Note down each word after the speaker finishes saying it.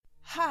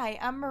Hi,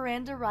 I'm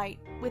Miranda Wright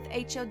with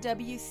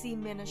HOWC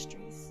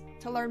Ministries.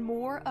 To learn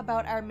more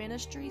about our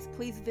ministries,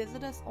 please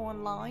visit us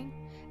online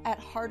at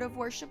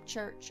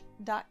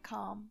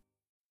heartofworshipchurch.com.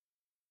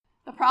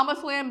 The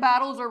Promised Land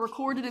battles are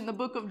recorded in the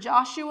book of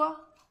Joshua.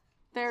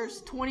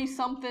 There's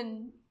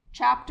 20-something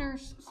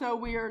chapters, so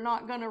we are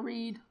not going to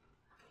read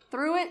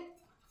through it.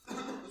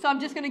 So I'm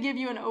just going to give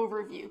you an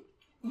overview.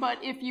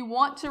 But if you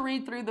want to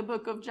read through the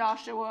book of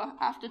Joshua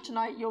after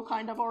tonight, you'll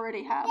kind of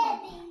already have a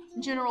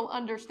general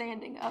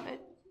understanding of it.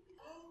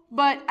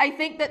 But I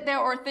think that there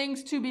are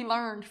things to be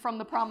learned from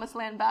the Promised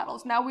Land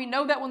battles. Now, we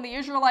know that when the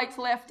Israelites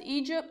left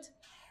Egypt,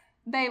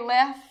 they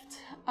left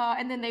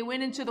and then they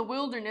went into the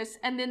wilderness,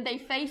 and then they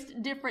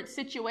faced different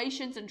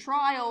situations and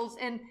trials.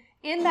 And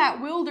in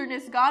that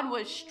wilderness, God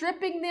was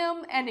stripping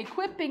them and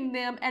equipping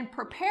them and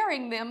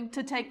preparing them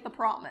to take the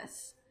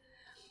promise.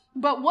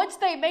 But once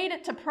they made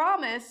it to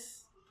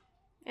promise,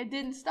 it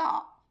didn't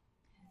stop.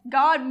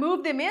 God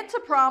moved them into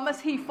promise.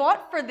 He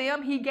fought for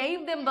them. He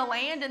gave them the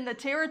land and the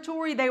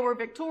territory. They were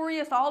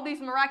victorious. All these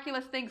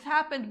miraculous things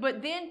happened.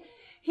 But then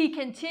he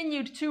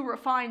continued to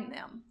refine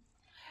them.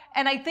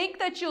 And I think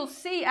that you'll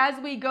see as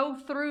we go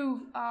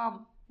through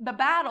the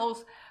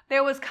battles,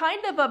 there was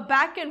kind of a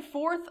back and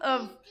forth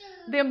of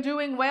them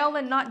doing well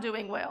and not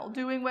doing well,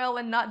 doing well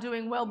and not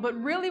doing well.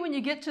 But really, when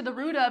you get to the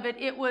root of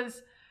it, it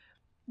was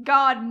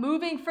God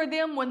moving for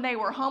them when they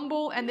were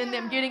humble, and then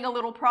them getting a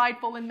little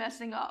prideful and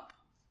messing up.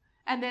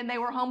 And then they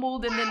were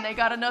humbled, and then they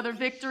got another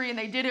victory, and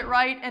they did it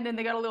right, and then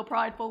they got a little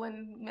prideful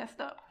and messed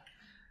up.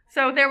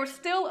 So there was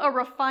still a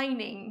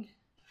refining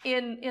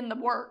in the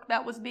work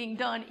that was being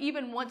done,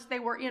 even once they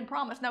were in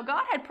promise. Now,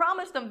 God had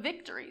promised them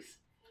victories.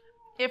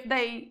 If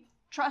they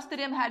trusted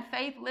him, had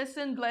faith,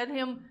 listened, let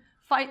him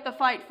fight the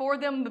fight for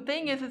them. The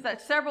thing is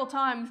that several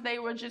times they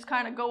would just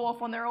kind of go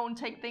off on their own,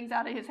 take things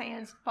out of his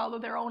hands, follow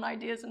their own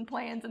ideas and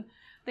plans, and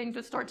things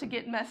would start to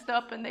get messed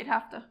up, and they'd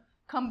have to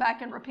come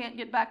back and repent,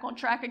 get back on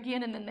track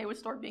again, and then they would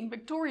start being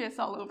victorious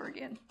all over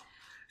again.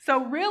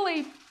 So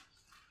really,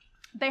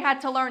 they had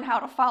to learn how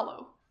to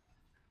follow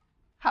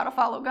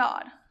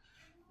God,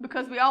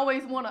 because we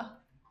always want to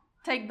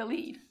take the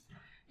lead.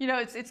 You know,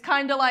 it's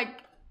kind of like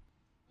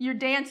you're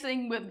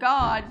dancing with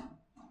God,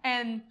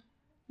 and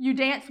you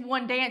dance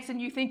one dance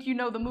and you think you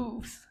know the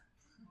moves.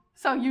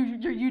 So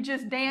you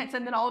just dance,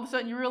 and then all of a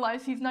sudden you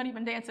realize he's not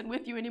even dancing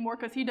with you anymore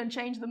because he done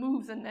changed the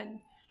moves, and then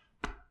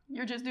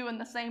you're just doing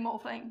the same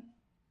old thing.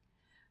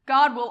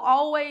 God will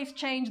always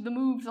change the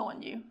moves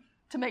on you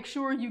to make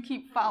sure you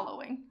keep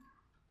following.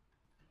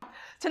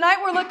 Tonight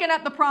we're looking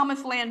at the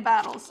Promised Land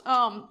battles.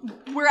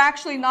 We're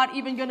actually not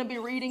even going to be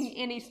reading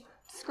any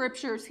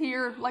scriptures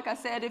here. Like I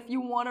said, if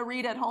you want to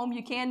read at home,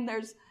 you can.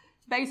 There's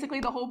basically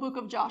the whole book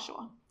of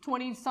Joshua,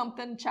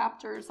 20-something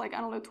chapters,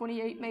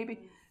 28 maybe.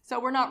 So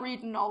we're not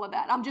reading all of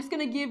that. I'm just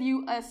going to give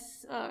you a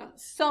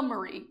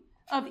summary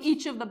of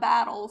each of the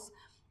battles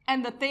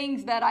and the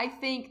things that I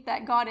think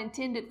that God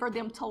intended for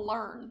them to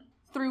learn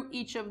through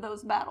each of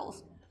those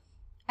battles.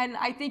 And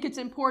I think it's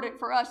important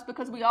for us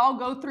because we all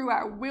go through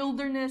our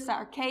wilderness,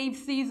 our cave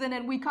season,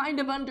 and we kind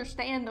of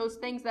understand those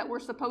things that we're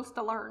supposed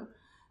to learn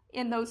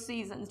in those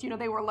seasons. You know,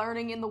 they were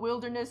learning in the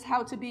wilderness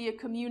how to be a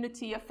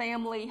community, a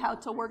family, how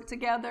to work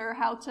together,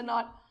 how to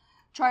not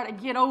try to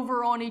get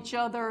over on each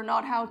other,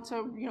 not how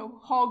to,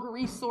 hog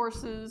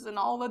resources and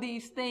all of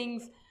these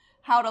things,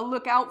 how to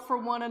look out for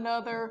one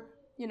another.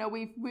 You know,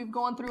 we've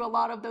gone through a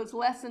lot of those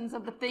lessons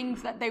of the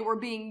things that they were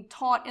being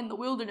taught in the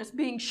wilderness,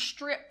 being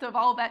stripped of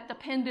all that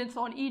dependence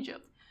on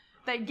Egypt.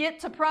 They get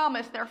to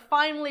promise, they're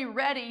finally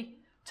ready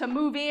to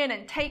move in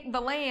and take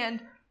the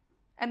land,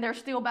 and they're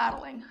still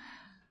battling.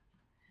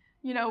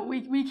 You know,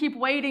 we keep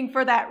waiting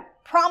for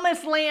that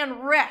promised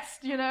land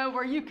rest,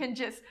 where you can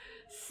just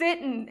sit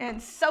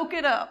and soak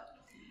it up.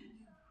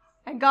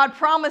 And God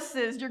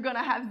promises you're going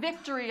to have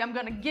victory. I'm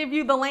going to give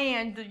you the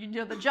land.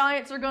 The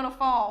giants are going to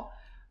fall.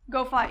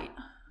 Go fight.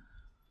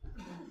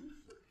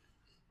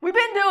 We've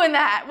been doing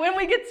that. When do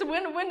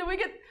we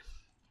get?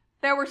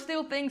 There were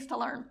still things to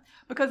learn.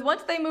 Because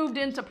once they moved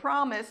into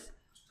promise,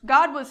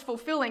 God was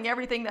fulfilling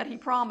everything that he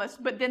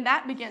promised, but then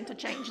that began to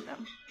change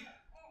them.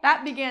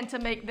 That began to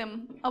make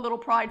them a little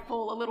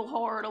prideful, a little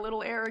hard, a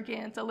little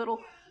arrogant, a little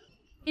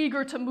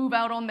eager to move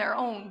out on their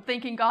own,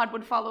 thinking God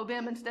would follow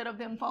them instead of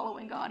them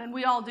following God. And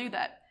we all do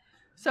that.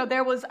 So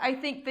there was, I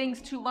think,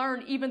 things to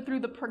learn even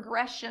through the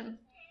progression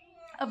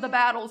of the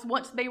battles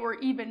once they were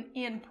even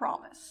in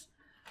promise.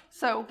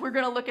 So we're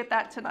going to look at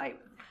that tonight.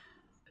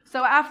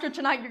 So after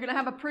tonight, you're going to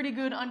have a pretty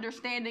good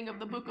understanding of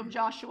the book of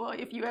Joshua.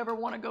 If you ever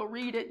want to go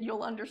read it,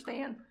 you'll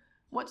understand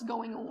what's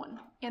going on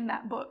in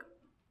that book.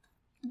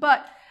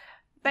 But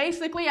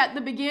basically at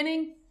the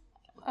beginning,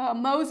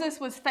 Moses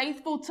was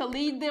faithful to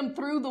lead them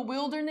through the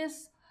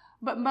wilderness,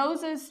 but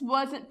Moses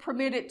wasn't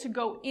permitted to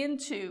go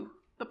into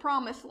the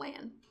promised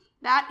land.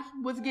 That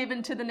was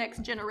given to the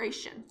next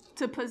generation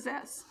to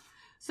possess.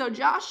 So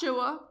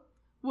Joshua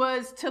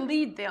was to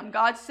lead them.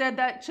 God said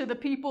that to the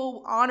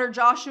people, honor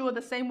Joshua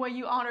the same way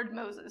you honored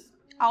Moses.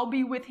 I'll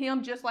be with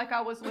him just like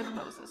I was with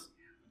Moses.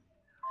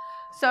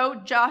 So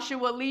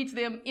Joshua leads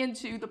them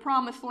into the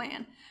promised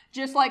land.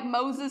 Just like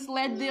Moses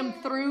led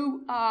them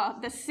through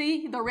the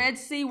sea, the Red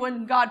Sea,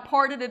 when God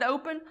parted it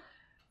open,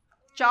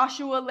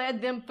 Joshua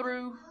led them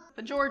through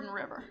the Jordan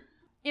River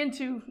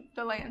into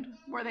the land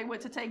where they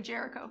went to take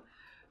Jericho.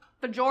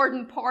 The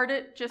Jordan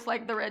parted just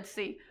like the Red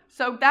Sea.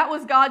 So that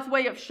was God's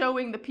way of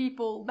showing the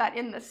people that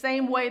in the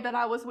same way that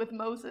I was with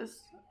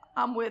Moses,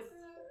 I'm with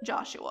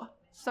Joshua.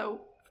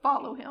 So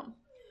follow him.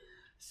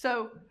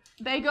 So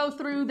they go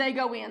through, they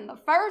go in. The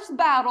first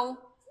battle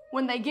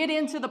when they get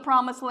into the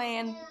promised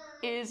land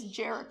is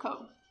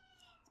Jericho.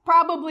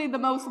 Probably the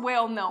most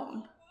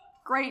well-known.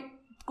 Great,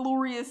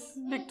 glorious,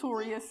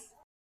 victorious.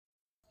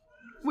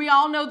 We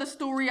all know the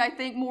story, I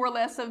think, more or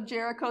less of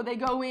Jericho. They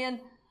go in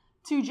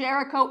to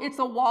Jericho. It's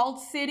a walled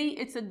city.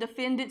 It's a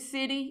defended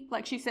city.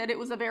 Like she said, it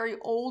was a very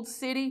old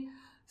city.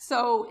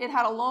 So it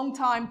had a long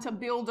time to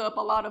build up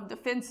a lot of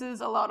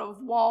defenses, a lot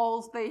of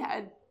walls. They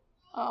had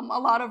a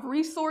lot of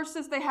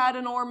resources. They had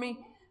an army.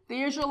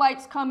 The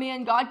Israelites come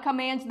in. God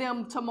commands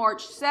them to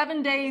march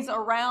 7 days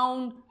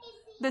around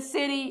the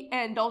city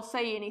and don't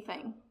say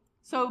anything.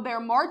 So they're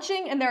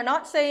marching and they're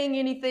not saying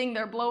anything.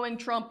 They're blowing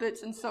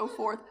trumpets and so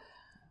forth.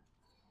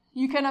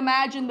 You can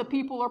imagine the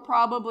people are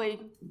probably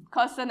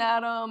cussing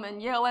at them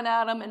and yelling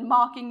at them and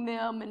mocking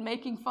them and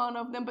making fun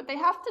of them. But they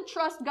have to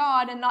trust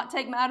God and not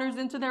take matters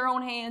into their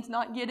own hands,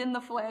 not get in the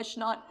flesh,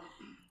 not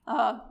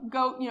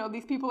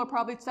these people are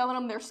probably telling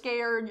them they're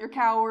scared, you're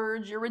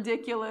cowards, you're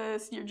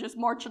ridiculous, you're just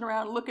marching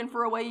around looking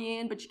for a way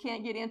in, but you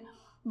can't get in.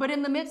 But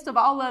in the midst of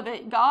all of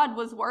it, God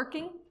was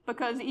working,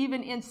 because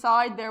even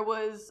inside there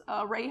was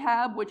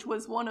Rahab, which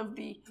was one of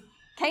the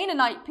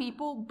Canaanite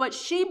people, but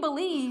she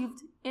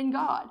believed in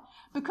God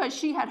because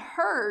she had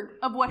heard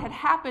of what had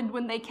happened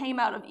when they came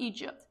out of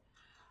Egypt.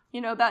 You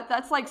know,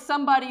 that's like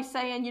somebody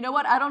saying, you know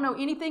what, I don't know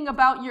anything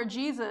about your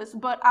Jesus,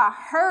 but I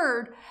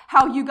heard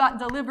how you got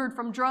delivered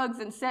from drugs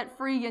and set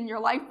free and your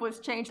life was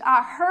changed.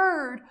 I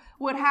heard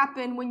what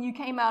happened when you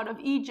came out of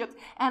Egypt,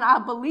 and I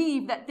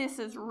believe that this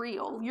is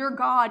real. Your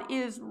God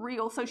is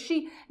real. So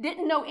she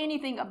didn't know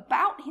anything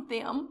about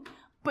them,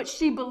 but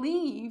she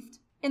believed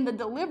in the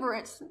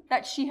deliverance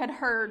that she had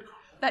heard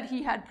that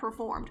he had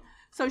performed.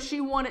 So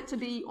she wanted to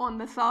be on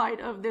the side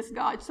of this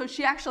God. So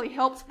she actually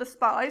helps the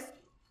spies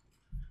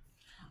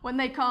when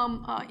they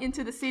come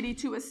into the city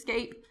to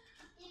escape.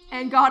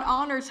 And God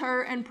honors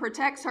her and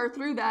protects her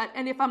through that.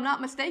 And if I'm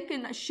not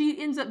mistaken,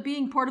 she ends up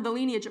being part of the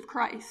lineage of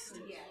Christ.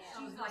 Yeah,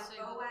 she's like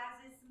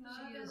Boaz's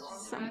mother.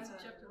 So,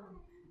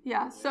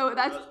 yeah, so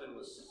that's... Her husband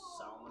was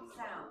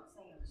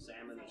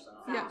Salmon or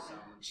something. Yeah,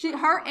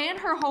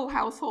 her whole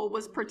household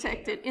was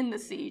protected in the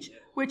siege,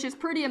 which is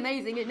pretty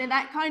amazing. And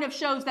that kind of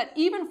shows that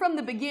even from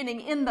the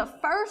beginning, in the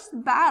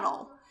first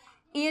battle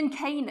in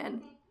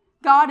Canaan,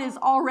 God is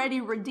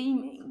already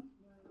redeeming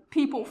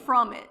people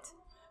from it.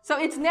 So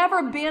it's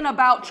never been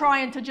about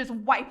trying to just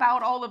wipe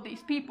out all of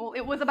these people.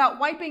 It was about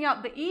wiping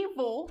out the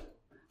evil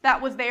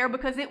that was there,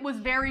 because it was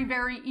very,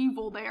 very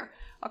evil there.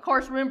 Of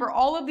course, remember,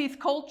 all of these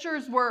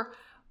cultures were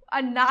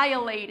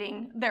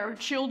annihilating their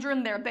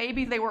children, their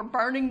babies. They were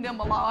burning them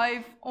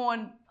alive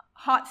on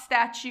hot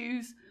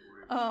statues.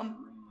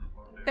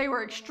 They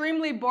were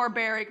extremely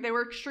barbaric. They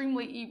were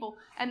extremely evil.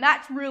 And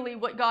that's really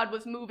what God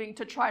was moving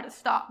to try to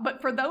stop.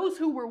 But for those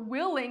who were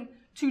willing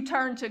to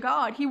turn to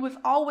God, he was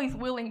always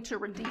willing to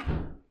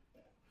redeem.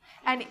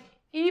 And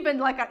even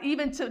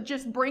to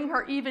just bring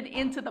her even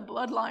into the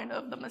bloodline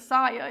of the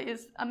Messiah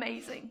is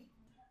amazing.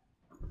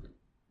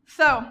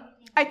 So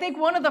I think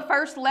one of the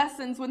first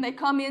lessons when they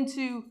come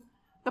into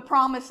the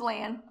promised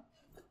land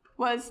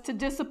was to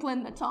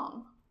discipline the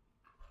tongue.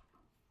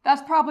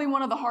 That's probably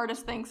one of the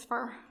hardest things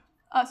for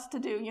us to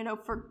do,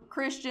 for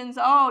Christians.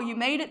 Oh, you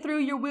made it through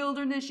your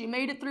wilderness. You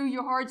made it through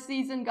your hard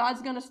season.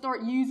 God's going to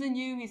start using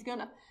you. He's going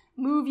to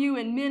move you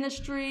in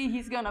ministry.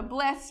 He's going to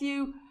bless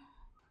you.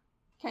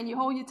 Can you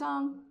hold your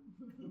tongue?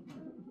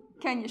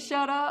 Can you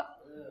shut up?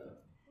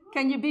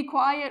 Can you be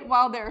quiet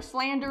while they're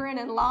slandering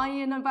and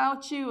lying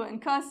about you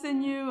and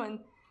cussing you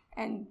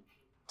and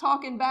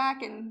talking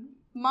back and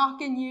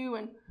mocking you,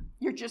 and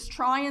you're just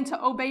trying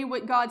to obey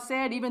what God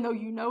said even though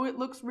you know it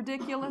looks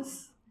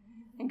ridiculous,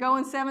 and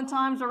going 7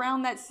 times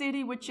around that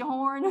city with your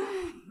horn?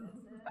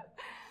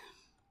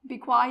 Be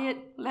quiet.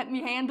 Let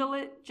me handle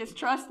it. Just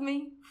trust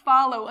me.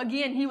 Follow.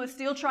 Again, he was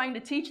still trying to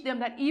teach them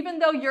that even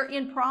though you're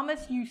in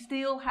promise, you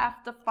still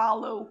have to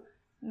follow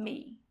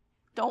me.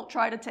 Don't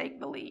try to take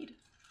the lead.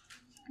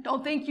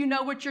 Don't think you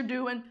know what you're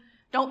doing.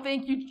 Don't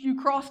think you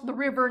crossed the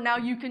river, now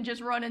you can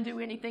just run and do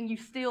anything. You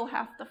still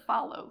have to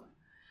follow.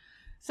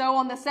 So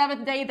on the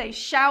 7th day, they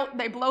shout,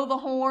 they blow the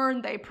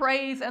horn, they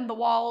praise, and the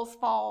walls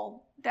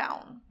fall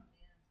down.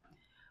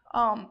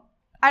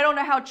 I don't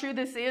know how true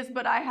this is,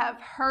 but I have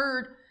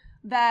heard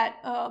that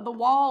the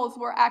walls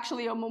were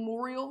actually a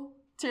memorial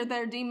to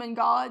their demon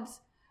gods,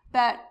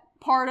 that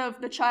part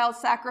of the child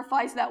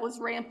sacrifice that was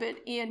rampant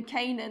in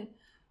Canaan,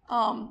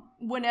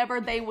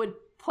 whenever they would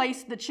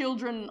place the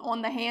children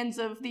on the hands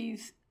of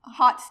these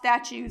hot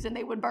statues and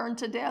they would burn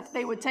to death,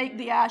 they would take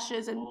the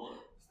ashes and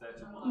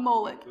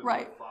Moloch,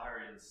 right.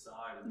 Fire and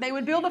They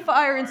would build a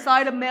fire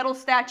inside a metal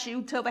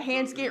statue till the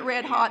hands get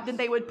red hot. Then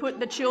they would put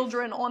the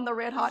children on the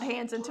red hot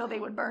hands until they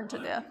would burn to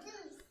death.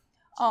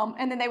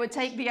 And then they would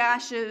take the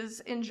ashes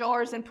in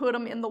jars and put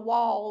them in the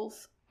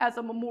walls as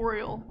a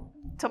memorial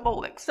to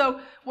Moloch.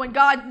 So when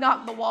God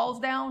knocked the walls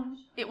down,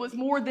 it was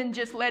more than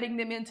just letting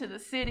them into the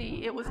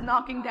city. It was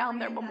knocking down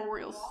their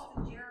memorials. The walls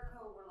of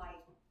Jericho were like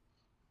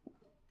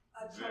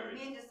a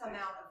tremendous amount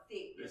of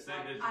thickness. They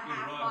said that you a can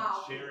half run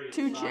mile. chariots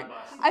Two side char-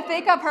 by side. I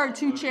think I've heard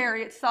 2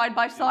 chariots side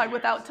by side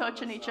without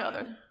touching each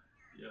other.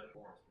 Yeah.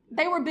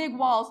 They were big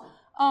walls.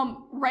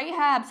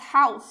 Rahab's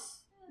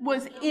house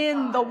was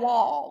in the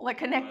wall, like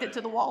connected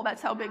to the wall.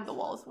 That's how big the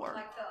walls were.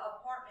 Like the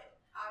apartment,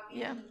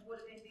 Yeah. would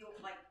have been built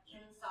like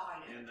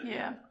inside it.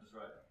 Yeah. That's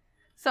right.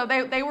 So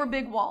they were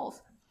big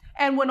walls.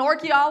 And when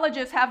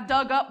archaeologists have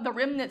dug up the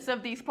remnants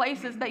of these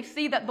places, they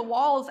see that the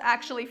walls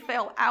actually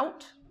fell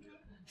out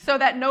so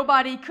that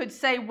nobody could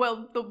say,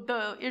 well,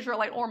 the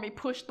Israelite army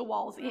pushed the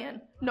walls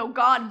in. No,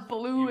 God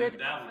blew Even it.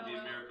 that would be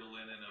a miracle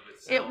in and of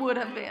itself. It would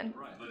have been.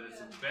 But it's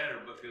better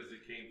because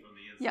it came from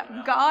the inside Yeah,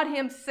 out. God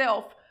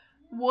himself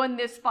won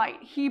this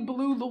fight. He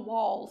blew the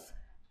walls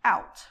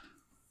out.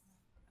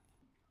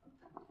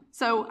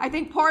 So I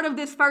think part of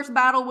this first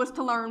battle was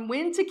to learn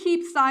when to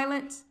keep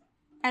silent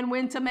and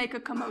when to make a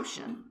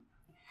commotion.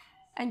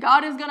 And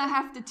God is going to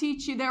have to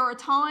teach you. There are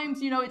times,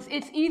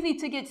 it's easy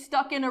to get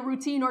stuck in a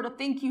routine or to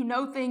think you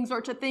know things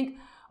or to think,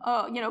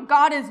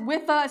 God is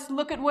with us.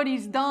 Look at what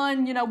he's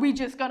done. We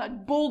just going to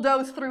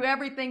bulldoze through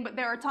everything. But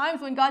there are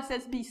times when God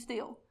says, be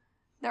still.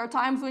 There are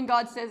times when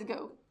God says,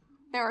 go.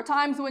 There are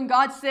times when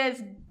God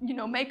says,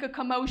 make a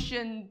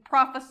commotion,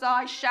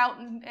 prophesy, shout,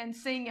 and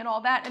sing and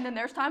all that. And then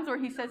there's times where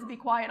he says, be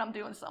quiet, I'm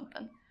doing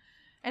something.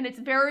 And it's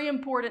very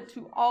important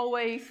to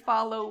always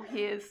follow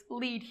his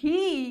lead.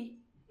 He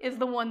is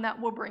the one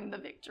that will bring the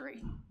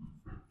victory.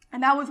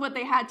 And that was what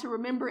they had to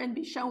remember and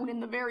be shown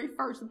in the very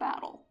first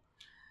battle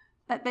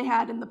that they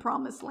had in the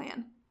Promised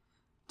Land.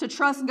 To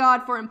trust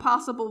God for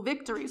impossible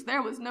victories.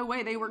 There was no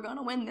way they were going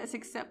to win this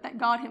except that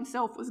God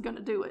himself was going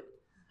to do it.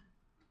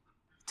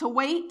 To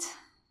wait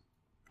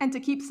and to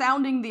keep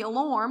sounding the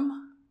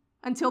alarm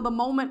until the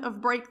moment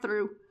of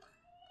breakthrough,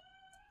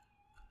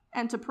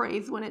 and to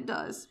praise when it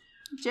does.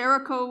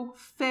 Jericho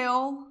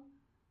fell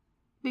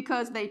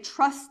because they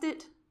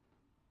trusted,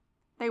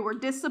 they were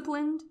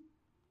disciplined,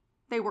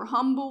 they were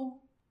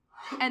humble,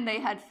 and they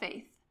had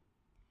faith.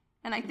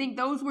 And I think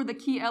those were the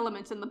key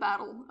elements in the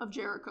Battle of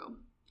Jericho.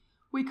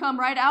 We come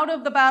right out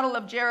of the Battle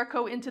of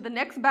Jericho into the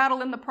next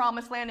battle in the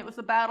Promised Land. It was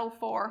the battle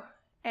for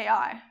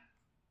Ai.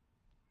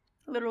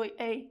 Literally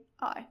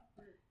Ai.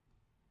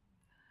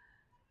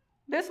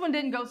 This one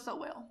didn't go so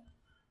well.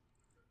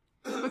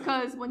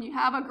 Because when you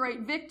have a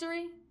great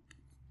victory,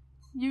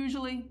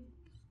 usually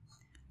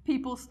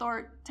people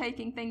start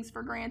taking things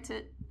for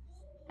granted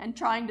and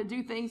trying to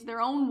do things their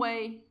own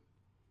way,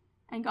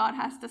 and God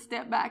has to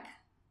step back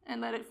and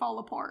let it fall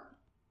apart.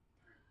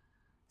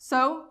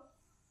 So,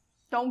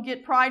 don't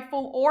get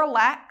prideful or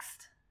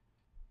laxed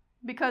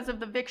because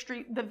of the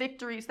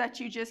victories that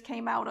you just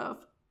came out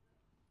of.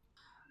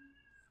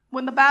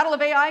 When the battle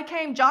of Ai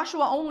came,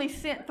 Joshua only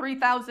sent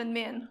 3,000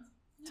 men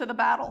to the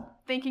battle,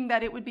 thinking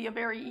that it would be a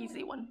very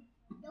easy one.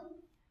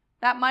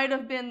 That might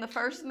have been the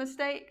first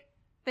mistake,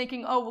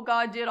 thinking, oh, well,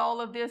 God did all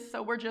of this,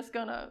 so we're just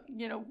going to,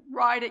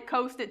 ride it,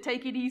 coast it,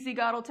 take it easy,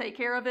 God will take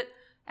care of it.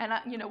 And,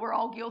 we're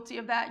all guilty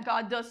of that.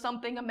 God does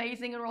something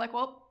amazing, and we're like,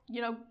 well,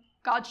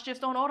 God's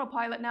just on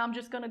autopilot now. I'm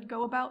just going to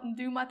go about and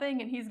do my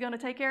thing, and he's going to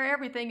take care of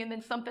everything, and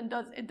then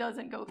it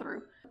doesn't go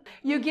through.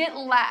 You get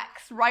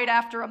lax right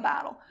after a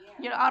battle.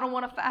 I don't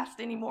want to fast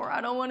anymore.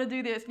 I don't want to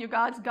do this.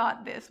 God's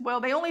got this. Well,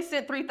 they only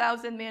sent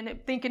 3,000 men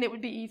thinking it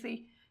would be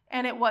easy,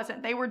 and it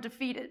wasn't. They were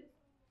defeated.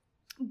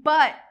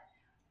 But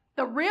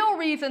the real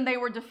reason they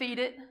were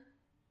defeated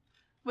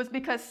was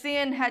because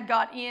sin had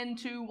got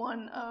into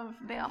one of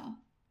them.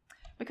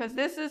 Because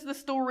this is the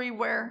story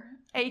where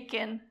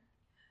Achan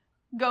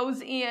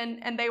goes in,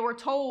 and they were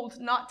told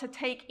not to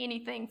take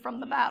anything from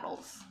the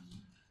battles,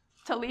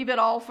 to leave it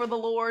all for the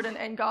Lord,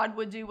 and God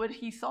would do what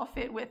he saw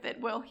fit with it.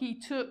 Well, he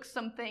took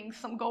some things,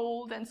 some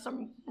gold and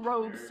some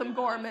robes, some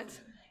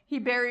garments. He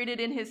buried it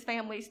in his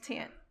family's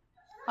tent,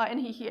 and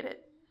he hid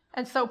it.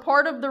 And so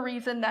part of the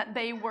reason that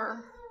they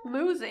were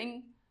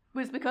losing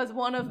was because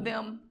one of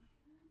them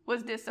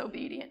was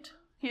disobedient.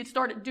 He had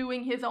started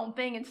doing his own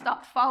thing and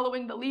stopped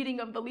following the leading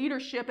of the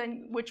leadership,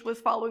 and which was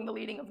following the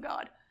leading of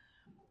God.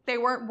 They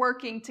weren't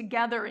working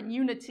together in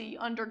unity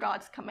under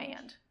God's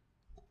command.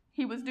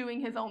 He was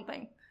doing his own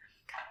thing.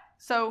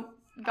 So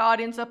God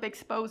ends up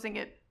exposing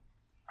it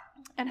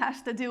and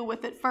has to deal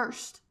with it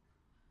first.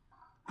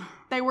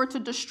 They were to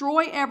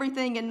destroy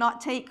everything and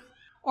not take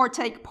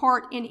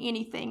part in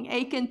anything.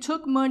 Achan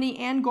took money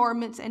and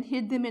garments and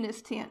hid them in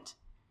his tent.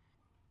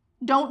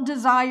 Don't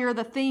desire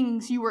the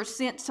things you were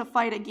sent to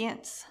fight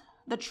against,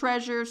 the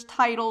treasures,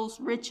 titles,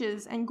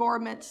 riches, and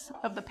garments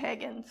of the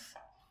pagans.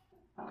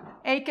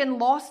 Achan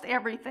lost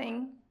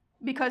everything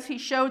because he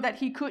showed that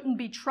he couldn't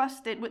be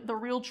trusted with the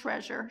real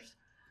treasures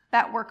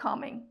that were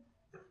coming.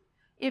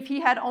 If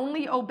he had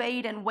only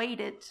obeyed and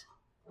waited,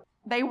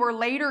 they were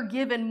later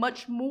given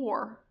much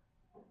more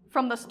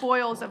from the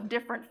spoils of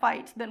different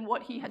fights than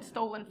what he had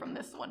stolen from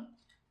this one.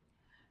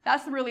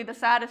 That's really the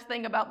saddest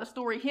thing about the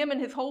story. Him and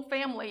his whole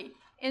family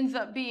ends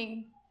up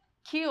being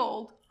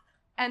killed,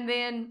 and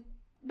then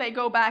they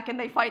go back and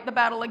they fight the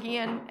battle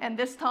again, and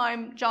this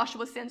time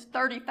Joshua sends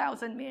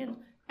 30,000 men,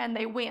 and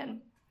they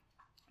win.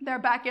 They're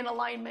back in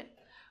alignment.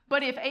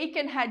 But if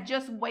Achan had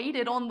just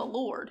waited on the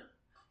Lord,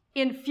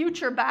 in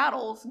future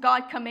battles,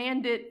 God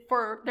commanded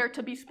for there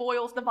to be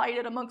spoils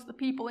divided amongst the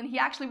people, and he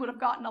actually would have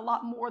gotten a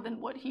lot more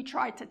than what he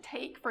tried to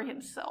take for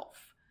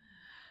himself.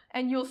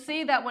 And you'll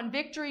see that when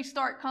victories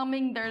start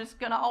coming, there's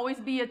going to always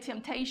be a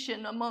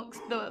temptation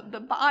amongst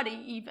the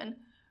body even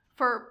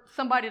for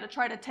somebody to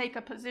try to take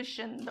a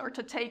position or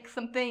to take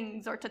some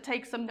things or to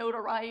take some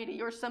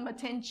notoriety or some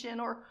attention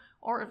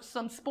or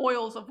some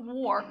spoils of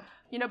war,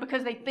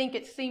 because they think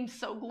it seems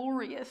so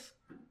glorious.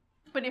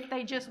 But if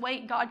they just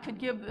wait, God could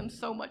give them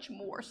so much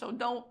more. So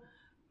don't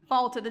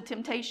fall to the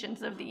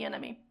temptations of the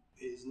enemy.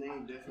 His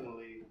name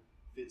definitely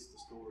fits the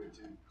story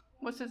too.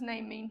 What's his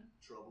name mean?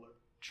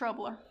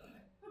 Troubler.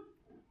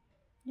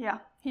 Yeah,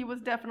 he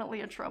was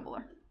definitely a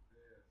troubler.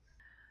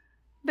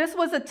 This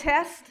was a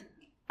test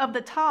of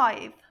the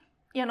tithe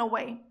in a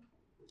way,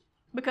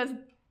 because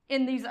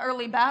in these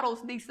early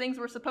battles, these things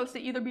were supposed to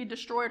either be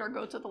destroyed or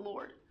go to the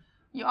Lord.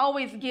 You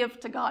always give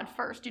to God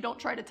first. You don't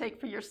try to take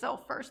for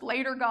yourself first.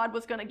 Later, God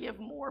was going to give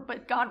more,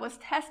 but God was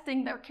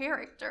testing their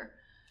character,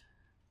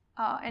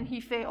 and he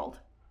failed.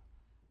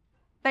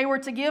 They were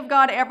to give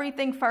God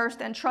everything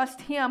first and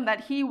trust him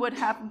that he would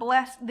have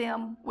blessed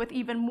them with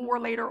even more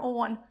later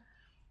on.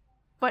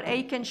 But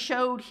Achan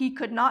showed he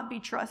could not be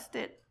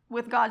trusted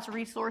with God's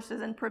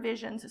resources and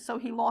provisions, so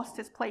he lost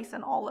his place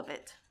in all of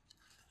it.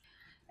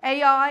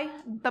 Ai,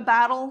 the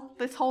battle,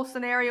 this whole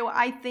scenario,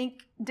 I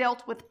think,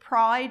 dealt with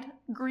pride,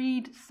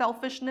 greed,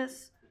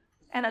 selfishness,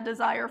 and a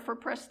desire for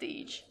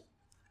prestige.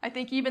 I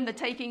think even the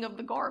taking of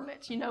the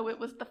garments, it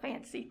was the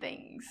fancy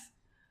things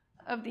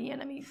of the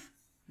enemies.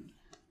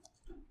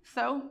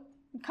 So,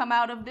 come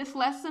out of this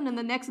lesson, and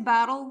the next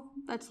battle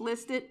that's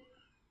listed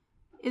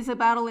is a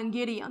battle in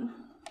Gideon.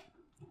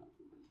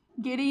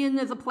 Gideon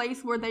is a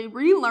place where they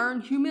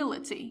relearn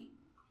humility,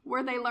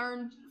 where they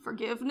learn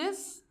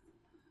forgiveness,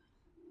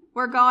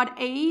 where God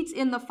aids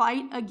in the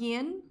fight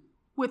again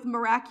with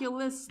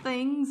miraculous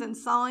things and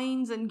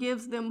signs and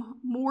gives them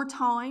more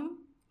time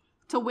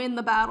to win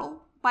the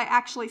battle by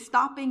actually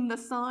stopping the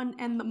sun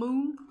and the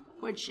moon,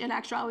 which in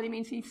actuality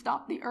means he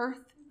stopped the earth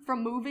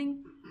from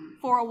moving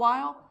for a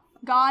while.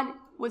 God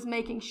was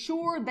making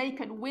sure they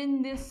could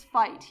win this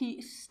fight.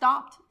 He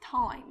stopped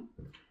time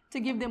to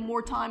give them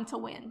more time to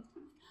win.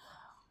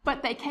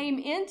 But they came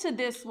into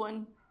this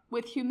one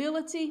with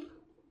humility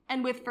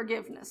and with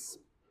forgiveness.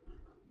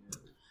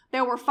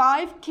 There were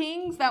 5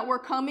 kings that were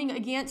coming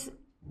against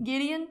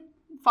Gideon,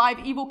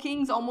 5 evil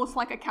kings, almost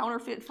like a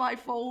counterfeit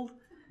 5-fold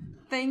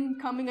thing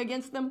coming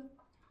against them.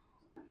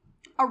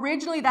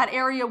 Originally, that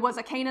area was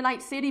a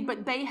Canaanite city,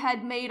 but they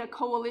had made a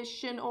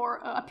coalition or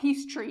a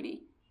peace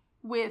treaty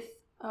with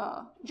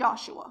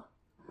Joshua.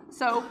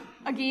 So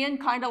again,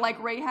 kind of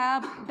like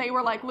Rahab, they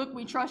were like, look,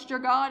 we trust your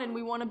God and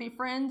we want to be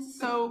friends.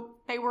 So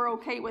they were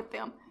okay with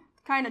them.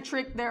 Kind of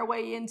tricked their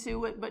way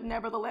into it, but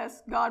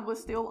nevertheless, God was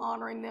still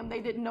honoring them.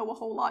 They didn't know a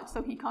whole lot,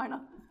 so he kind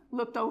of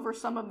looked over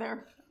some of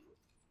their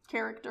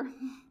character.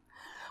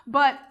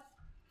 But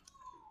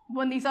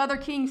when these other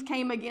kings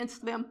came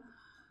against them,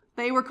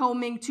 they were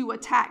coming to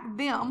attack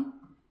them.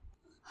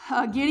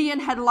 Gideon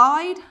had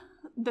lied,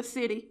 the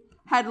city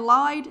had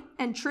lied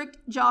and tricked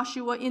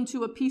Joshua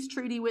into a peace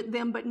treaty with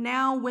them, but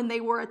now when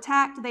they were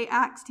attacked, they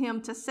asked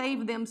him to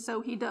save them,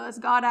 so he does.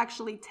 God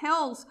actually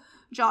tells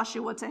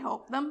Joshua to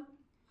help them,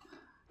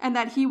 and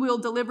that he will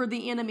deliver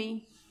the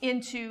enemy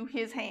into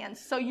his hands.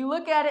 So you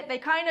look at it, they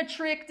kind of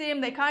tricked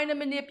him, they kind of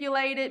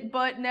manipulated,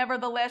 but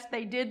nevertheless,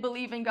 they did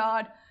believe in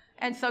God.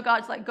 And so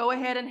God's like, go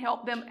ahead and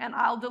help them, and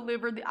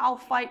I'll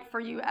fight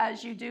for you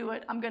as you do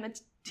it. I'm going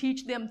to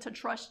teach them to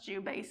trust you,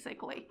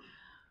 basically.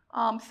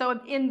 So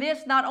in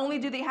this, not only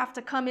do they have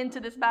to come into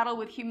this battle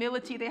with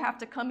humility, they have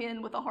to come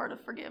in with a heart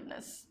of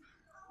forgiveness.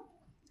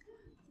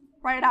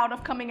 Right out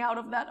of coming out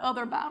of that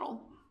other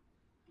battle.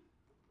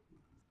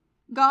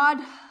 God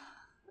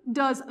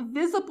does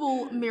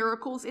visible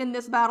miracles in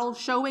this battle,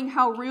 showing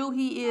how real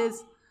he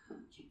is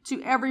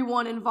to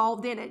everyone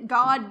involved in it.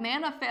 God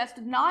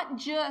manifested not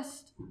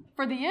just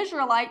for the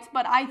Israelites,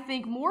 but I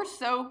think more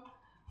so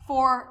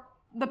for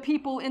the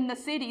people in the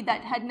city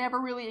that had never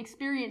really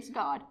experienced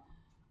God.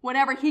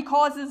 Whenever he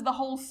causes the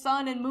whole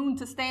sun and moon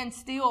to stand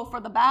still for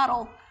the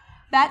battle,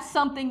 that's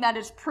something that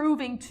is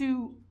proving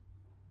to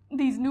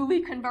these newly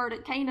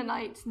converted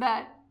Canaanites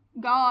that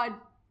God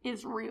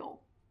is real.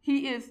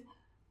 He is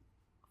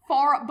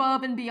far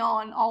above and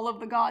beyond all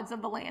of the gods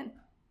of the land.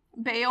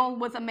 Baal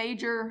was a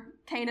major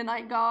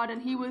Canaanite god,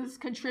 and he was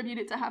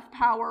contributed to have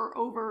power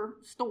over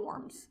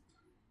storms.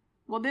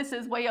 Well, this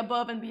is way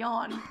above and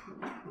beyond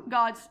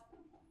God's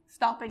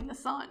stopping the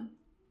sun.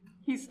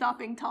 He's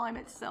stopping time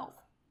itself.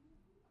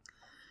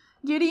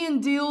 Gideon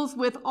deals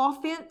with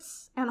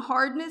offense and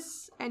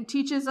hardness and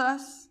teaches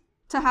us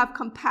to have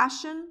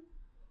compassion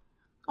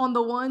on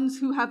the ones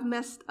who have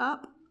messed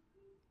up,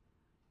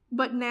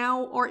 but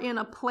now are in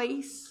a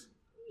place,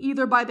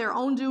 either by their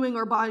own doing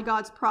or by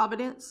God's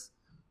providence,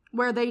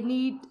 where they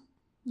need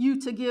you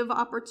to give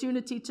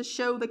opportunity to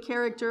show the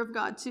character of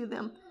God to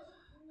them.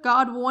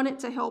 God wanted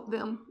to help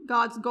them.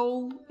 God's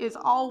goal is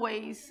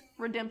always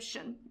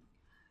redemption.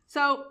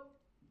 So,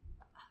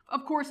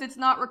 of course, it's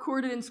not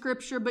recorded in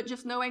Scripture, but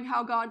just knowing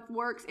how God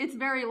works, it's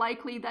very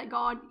likely that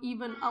God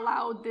even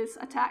allowed this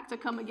attack to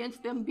come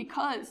against them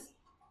because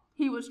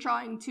he was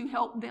trying to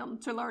help them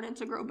to learn and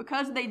to grow.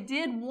 Because they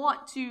did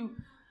want to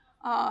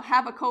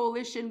have a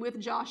coalition with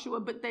Joshua,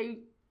 but they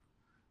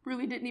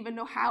really didn't even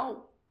know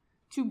how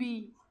to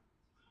be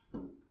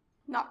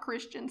not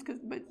Christians,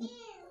 but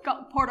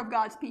part of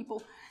God's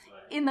people.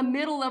 In the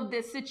middle of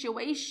this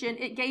situation,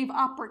 it gave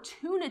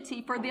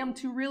opportunity for them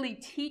to really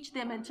teach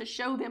them and to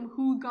show them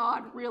who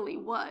God really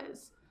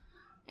was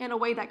in a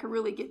way that could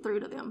really get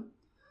through to them.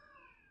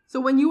 So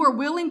when you are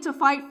willing to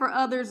fight for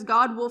others,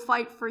 God will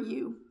fight for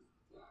you.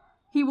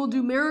 He will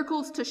do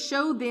miracles to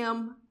show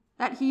them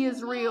that he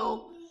is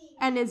real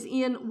and is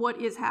in what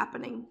is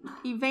happening.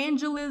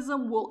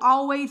 Evangelism will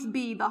always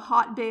be the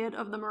hotbed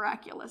of the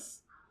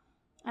miraculous.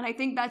 And I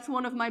think that's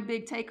one of my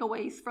big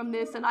takeaways from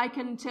this. And I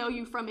can tell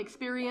you from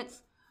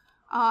experience,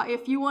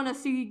 if you want to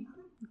see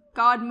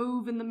God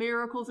move in the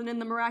miracles and in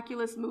the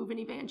miraculous, move in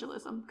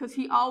evangelism. Because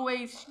he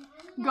always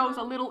goes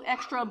a little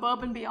extra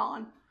above and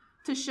beyond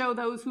to show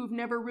those who've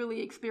never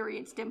really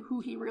experienced him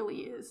who he really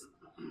is.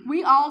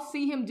 We all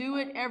see him do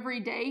it every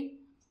day,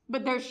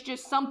 but there's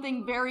just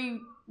something very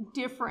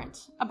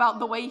different about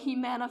the way he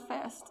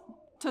manifests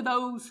to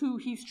those who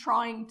he's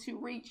trying to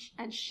reach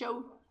and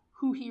show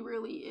who he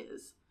really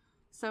is.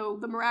 So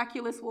the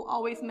miraculous will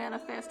always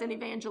manifest in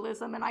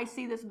evangelism, and I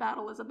see this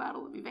battle as a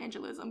battle of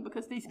evangelism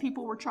because these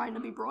people were trying to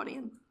be brought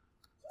in.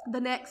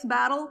 The next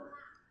battle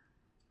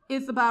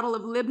is the Battle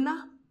of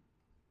Libnah.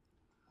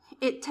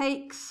 It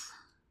takes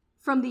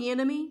from the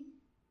enemy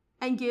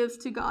and gives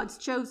to God's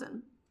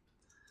chosen.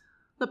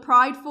 The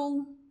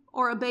prideful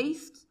are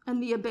abased,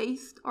 and the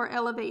abased are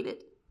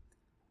elevated.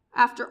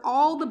 After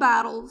all the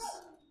battles,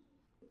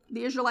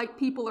 the Israelite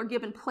people are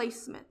given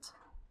placement.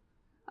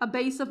 A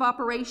base of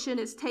operation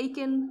is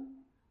taken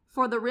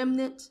for the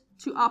remnant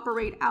to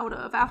operate out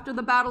of. After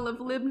the Battle of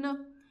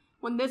Libnah,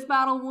 when this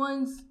battle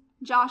wins,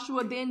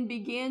 Joshua then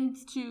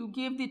begins to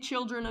give the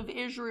children of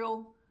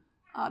Israel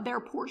their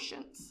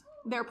portions,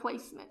 their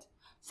placement.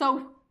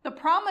 So the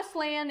promised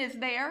land is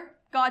there.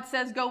 God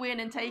says, go in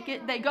and take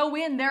it. They go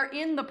in, they're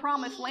in the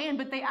promised land,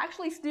 but they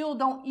actually still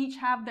don't each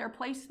have their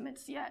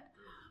placements yet.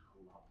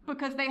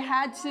 Because they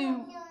had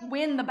to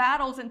win the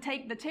battles and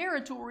take the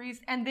territories,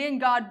 and then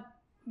God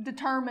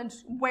determined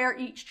where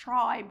each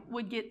tribe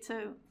would get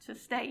to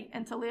stay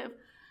and to live.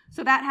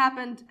 So that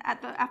happened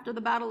after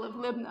the Battle of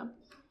Libnah.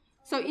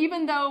 So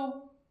even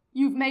though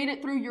you've made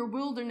it through your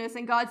wilderness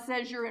and God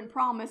says you're in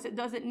promise, it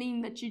doesn't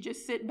mean that you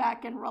just sit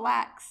back and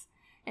relax.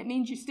 It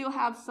means you still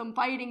have some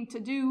fighting to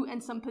do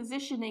and some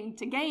positioning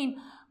to gain.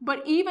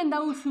 But even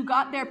those who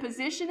got their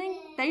positioning,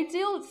 they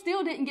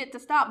still didn't get to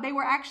stop. They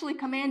were actually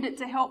commanded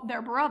to help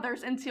their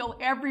brothers until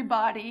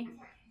everybody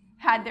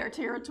had their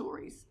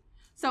territories.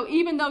 So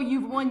even though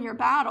you've won your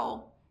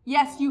battle,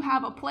 yes, you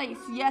have a place.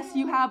 Yes,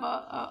 you have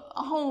a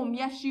home.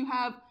 Yes, you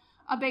have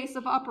a base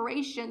of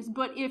operations.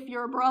 But if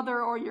your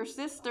brother or your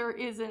sister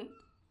isn't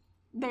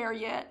there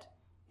yet,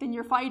 then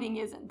your fighting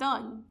isn't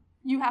done.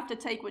 You have to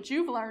take what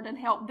you've learned and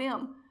help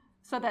them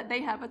so that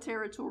they have a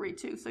territory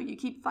too. So you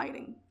keep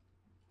fighting.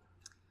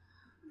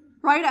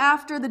 Right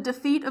after the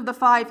defeat of the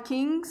 5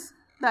 kings,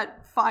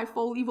 that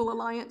fivefold evil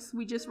alliance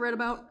we just read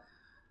about,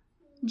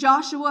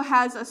 Joshua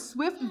has a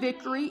swift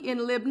victory in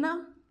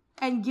Libnah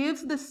and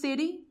gives the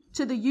city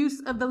to the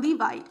use of the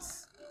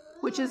Levites,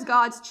 which is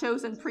God's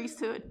chosen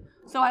priesthood.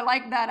 So I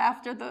like that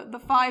after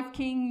the 5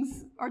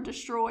 kings are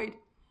destroyed,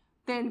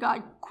 then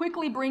God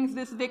quickly brings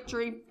this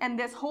victory, and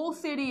this whole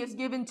city is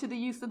given to the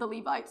use of the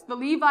Levites. The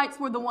Levites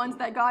were the ones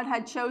that God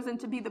had chosen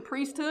to be the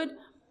priesthood,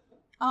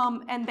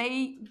 and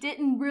they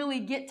didn't really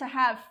get to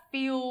have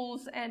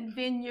fields and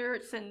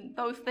vineyards and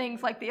those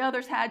things like the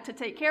others had to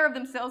take care of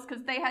themselves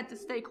because they had to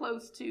stay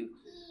close to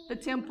the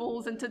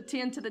temples and to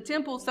tend to the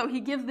temples. So he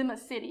gives them a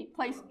city,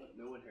 place.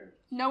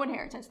 No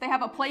inheritance. They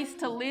have a place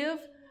to live,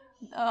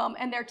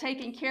 and they're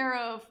taken care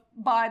of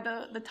by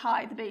the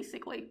tithe,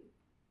 basically.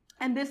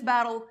 And this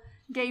battle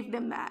gave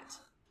them that.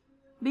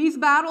 These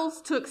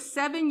battles took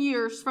 7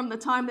 years from the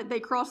time that they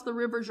crossed the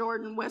river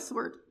Jordan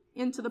westward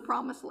into the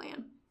promised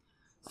land.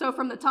 So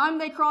from the time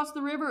they crossed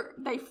the river,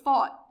 they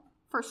fought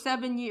for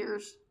 7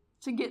 years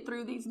to get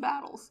through these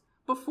battles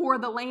before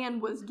the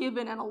land was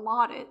given and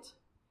allotted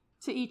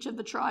to each of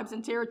the tribes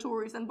and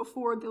territories, and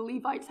before the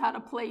Levites had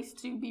a place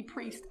to be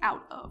priests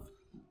out of.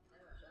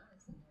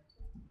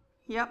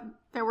 Yep,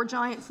 there were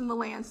giants in the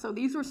land, so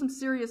these were some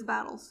serious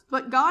battles.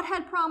 But God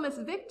had promised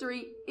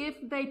victory if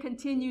they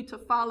continued to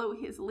follow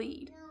his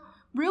lead.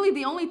 Really,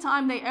 the only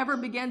time they ever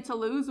began to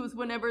lose was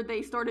whenever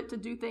they started to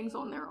do things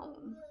on their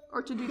own,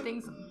 or to do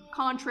things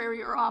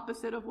contrary or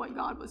opposite of what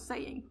God was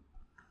saying.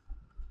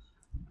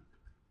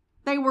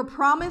 They were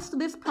promised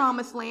this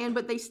promised land,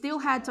 but they still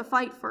had to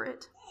fight for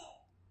it.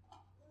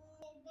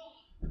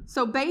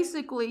 So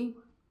basically,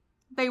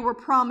 they were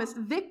promised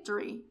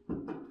victory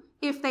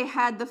if they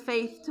had the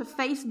faith to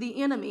face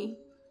the enemy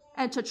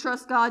and to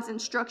trust God's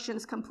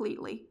instructions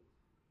completely.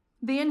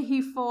 Then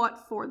he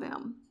fought for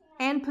them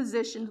and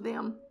positioned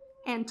them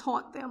and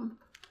taught them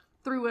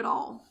through it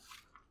all.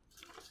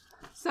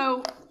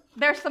 So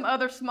there's some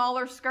other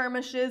smaller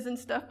skirmishes and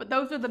stuff, but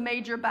those are the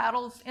major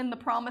battles in the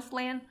Promised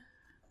Land.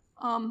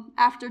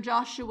 After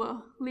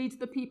Joshua leads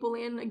the people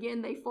in,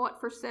 again, they fought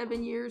for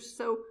 7 years.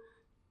 So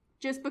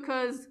just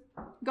because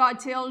God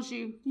tells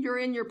you you're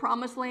in your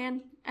Promised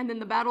Land and then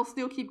the battles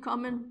still keep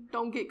coming,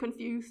 don't get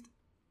confused.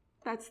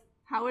 That's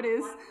how it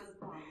is.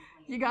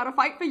 You got to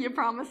fight for your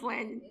Promised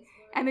Land.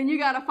 And then you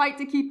got to fight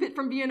to keep it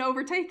from being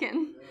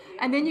overtaken.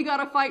 And then you got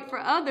to fight for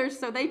others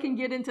so they can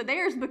get into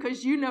theirs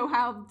because you know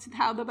how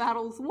the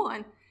battle's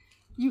won.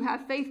 You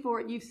have faith for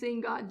it. You've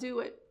seen God do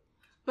it.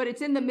 But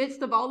it's in the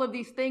midst of all of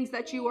these things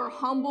that you are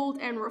humbled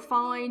and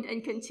refined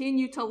and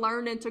continue to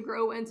learn and to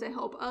grow and to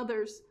help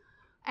others.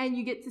 And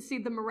you get to see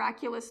the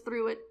miraculous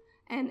through it.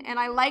 And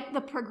I like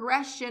the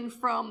progression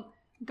from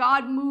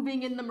God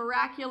moving in the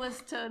miraculous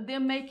to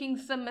them making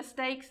some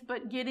mistakes,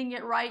 but getting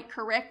it right,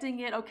 correcting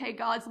it. Okay,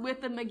 God's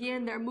with them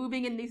again. They're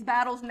moving in these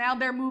battles. Now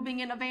they're moving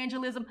in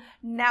evangelism.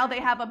 Now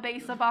they have a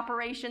base of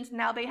operations.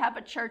 Now they have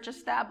a church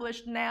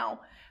established.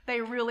 Now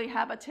they really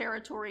have a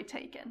territory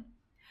taken.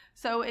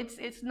 So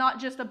it's not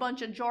just a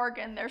bunch of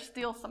jargon. There's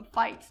still some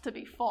fights to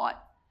be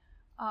fought.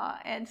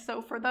 And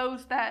so for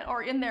those that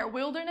are in their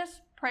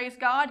wilderness, praise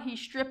God, he's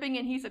stripping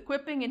and he's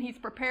equipping and he's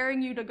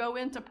preparing you to go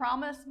into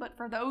promise. But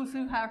for those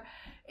who are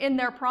in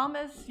their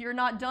promise, you're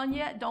not done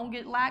yet. Don't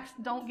get lax.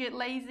 Don't get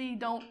lazy.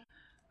 Don't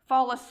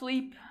fall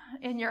asleep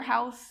in your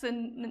house.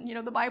 And, you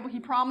know, the Bible, he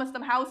promised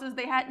them houses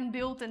they hadn't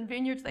built and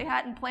vineyards they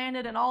hadn't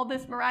planted and all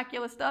this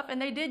miraculous stuff.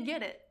 And they did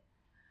get it.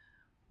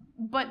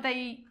 But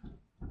they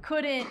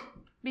couldn't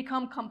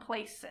become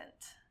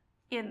complacent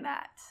in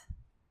that.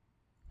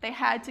 They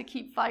had to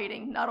keep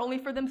fighting, not only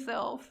for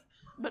themselves,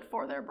 but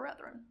for their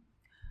brethren.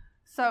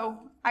 So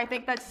I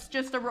think that's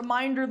just a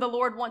reminder the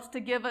Lord wants to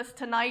give us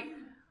tonight,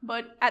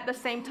 but at the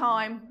same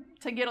time,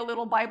 to get a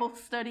little Bible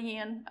study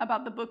in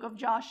about the book of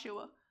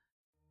Joshua.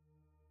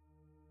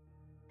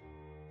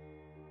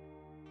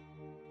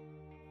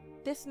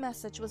 This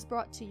message was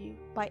brought to you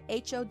by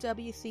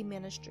HOWC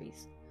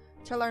Ministries.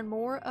 To learn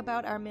more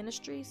about our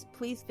ministries,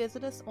 please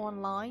visit us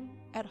online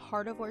at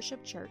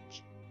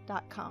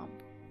heartofworshipchurch.com.